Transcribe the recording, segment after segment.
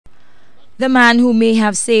The man, who may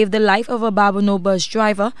have saved the life of a Babonneau bus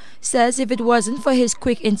driver, says if it wasn't for his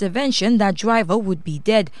quick intervention, that driver would be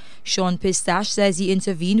dead. Sean Pistache says he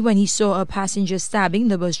intervened when he saw a passenger stabbing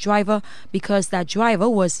the bus driver because that driver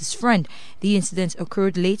was his friend. The incident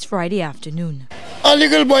occurred late Friday afternoon. A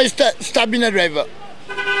little boy stabbing a driver.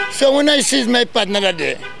 So when I seized my partner that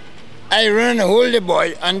day, I ran and hold the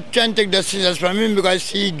boy and try and take the scissors from him because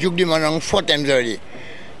he juked him around 4 times already.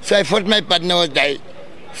 So I thought my partner was dead.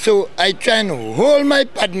 So I try and hold my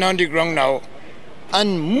partner on the ground now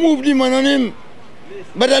and move the man on him.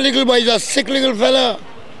 But the little boy is a sick little fella.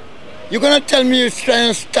 You cannot tell me he's trying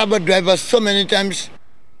to stab a driver so many times.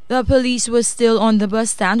 The police was still on the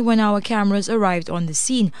bus stand when our cameras arrived on the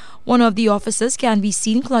scene. One of the officers can be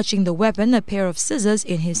seen clutching the weapon, a pair of scissors,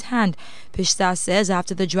 in his hand. Pistache says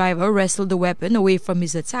after the driver wrestled the weapon away from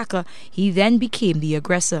his attacker, he then became the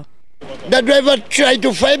aggressor. The driver tried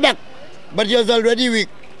to fight back, but he was already weak.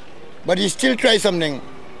 But he still tried something.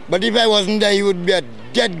 But if I wasn't there, he would be a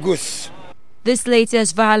dead goose. This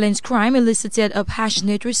latest violent crime elicited a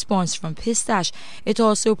passionate response from Pistache. It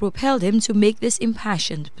also propelled him to make this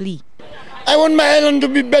impassioned plea. I want my island to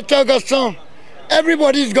be better, Gaston.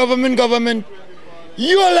 Everybody's government.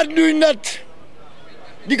 You all are doing that.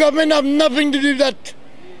 The government have nothing to do with that.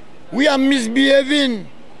 We are misbehaving.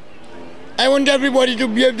 I want everybody to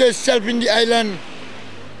behave themselves in the island.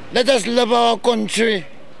 Let us love our country.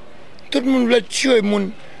 Tout le monde veut tuer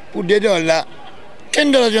moun pour $10.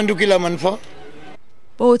 $10 to kill a man for.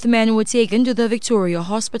 Both men were taken to the Victoria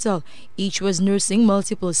Hospital. Each was nursing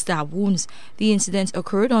multiple stab wounds. The incident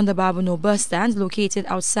occurred on the Babonneau bus stand located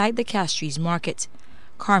outside the Castries market.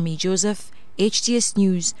 Carmi Joseph, HTS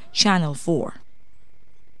News, Channel 4.